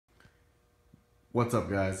What's up,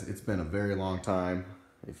 guys? It's been a very long time,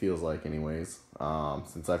 it feels like anyways,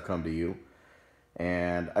 since I've come to you.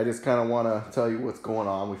 And I just kind of want to tell you what's going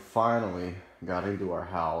on. We finally got into our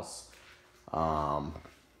house. Um,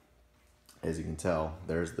 as you can tell,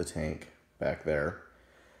 there's the tank back there.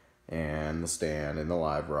 And the stand and the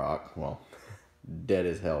live rock. Well, dead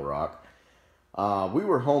as hell rock. We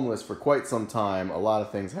were homeless for quite some time. A lot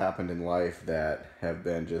of things happened in life that have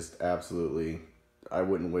been just absolutely, I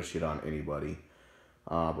wouldn't wish it on anybody.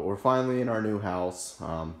 But we're finally in our new house,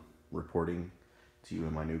 reporting to you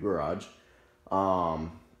in my new garage.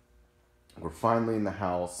 We're finally in the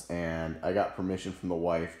house, and I got permission from the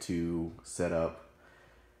wife to set up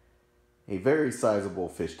a very sizable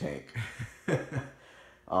fish tank.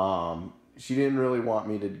 She didn't really want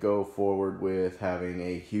me to go forward with having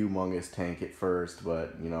a humongous tank at first,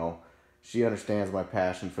 but, she understands my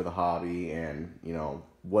passion for the hobby and,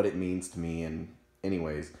 what it means to me. And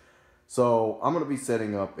anyways, so I'm going to be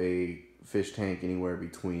setting up a fish tank anywhere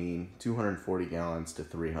between 240 gallons to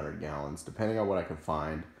 300 gallons, depending on what I can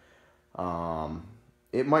find.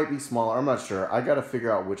 It might be smaller. I'm not sure. I got to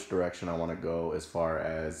figure out which direction I want to go as far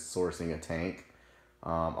as sourcing a tank.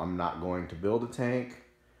 I'm not going to build a tank.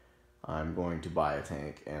 I'm going to buy a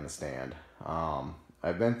tank and a stand.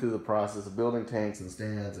 I've been through the process of building tanks and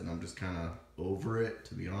stands, and I'm just kind of over it,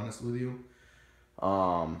 to be honest with you.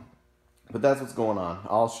 But that's what's going on.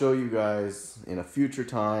 I'll show you guys in a future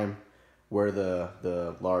time where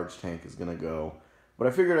the large tank is going to go. But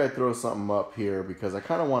I figured I'd throw something up here because I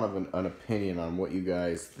kind of want an opinion on what you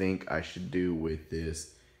guys think I should do with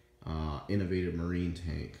this innovative marine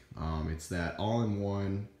tank. It's that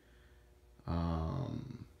all-in-one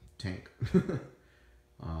tank.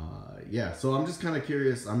 Yeah, so I'm just kind of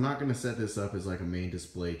curious. I'm not going to set this up as like a main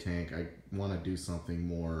display tank. I want to do something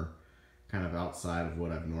more kind of outside of what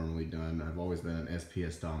I've normally done. I've always been an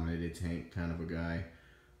SPS dominated tank kind of a guy.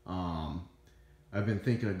 I've been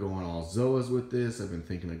thinking of going all Zoas with this. I've been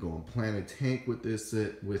thinking of going planted tank with this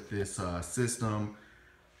system.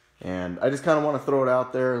 And I just kind of want to throw it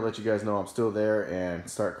out there, let you guys know I'm still there, and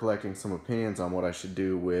start collecting some opinions on what I should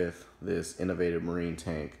do with this innovative marine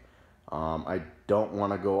tank. I don't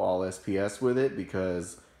want to go all SPS with it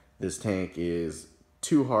because this tank is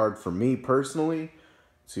too hard for me personally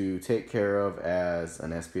to take care of as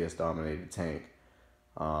an SPS dominated tank.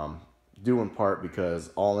 Due in part because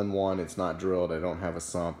all-in-one, it's not drilled, I don't have a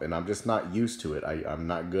sump, and I'm just not used to it. I'm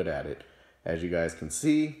not good at it. As you guys can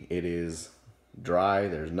see, it is dry,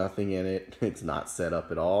 there's nothing in it, it's not set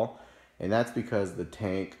up at all, and that's because the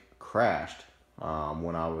tank crashed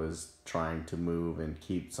when I was trying to move and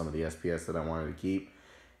keep some of the SPS that I wanted to keep.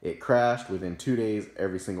 It crashed. Within 2 days,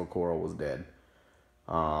 every single coral was dead.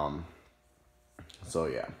 So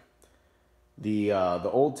yeah, the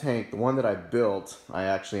old tank, the one that I built, I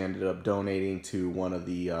actually ended up donating to one of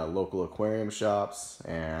the local aquarium shops,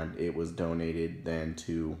 and it was donated then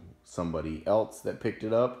to somebody else that picked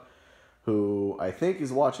it up, who I think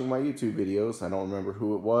is watching my YouTube videos. I don't remember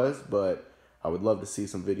who it was, but I would love to see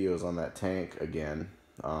some videos on that tank again.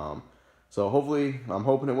 So hopefully, I'm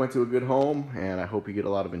hoping it went to a good home, and I hope you get a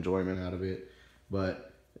lot of enjoyment out of it. But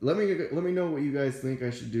let me know what you guys think I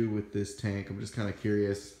should do with this tank. I'm just kind of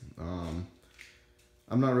curious. I'm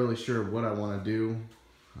not really sure what I want to do,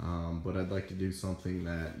 but I'd like to do something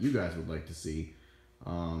that you guys would like to see.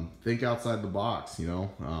 Think outside the box,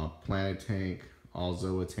 planted tank, all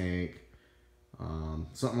Zoa tank,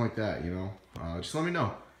 something like that, just let me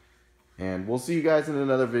know. And we'll see you guys in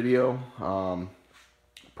another video,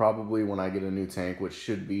 probably when I get a new tank, which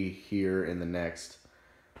should be here in the next,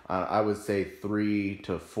 I would say 3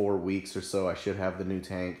 to 4 weeks or so. I should have the new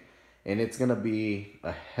tank, and it's going to be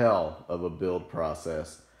a hell of a build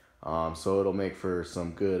process. So it'll make for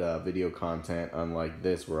some good video content, unlike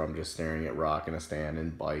this where I'm just staring at rock and a stand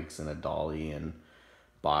and bikes and a dolly and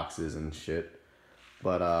boxes and shit.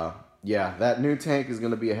 But yeah, that new tank is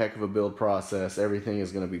going to be a heck of a build process. Everything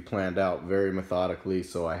is going to be planned out very methodically,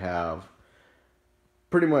 so I have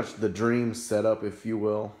pretty much the dream set up, if you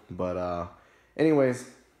will. But anyways,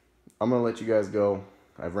 I'm going to let you guys go.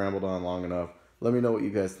 I've rambled on long enough. Let me know what you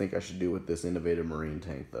guys think I should do with this innovative marine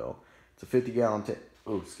tank, though. It's a 50-gallon tank.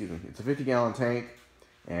 Oh, excuse me. It's a 50-gallon tank,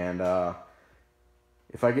 and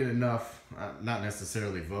if I get enough, not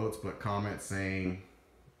necessarily votes, but comments saying,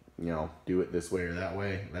 do it this way or that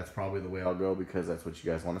way, that's probably the way I'll go, because that's what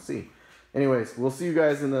you guys want to see. Anyways, we'll see you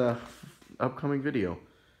guys in the upcoming video.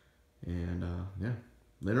 And yeah,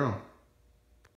 later on.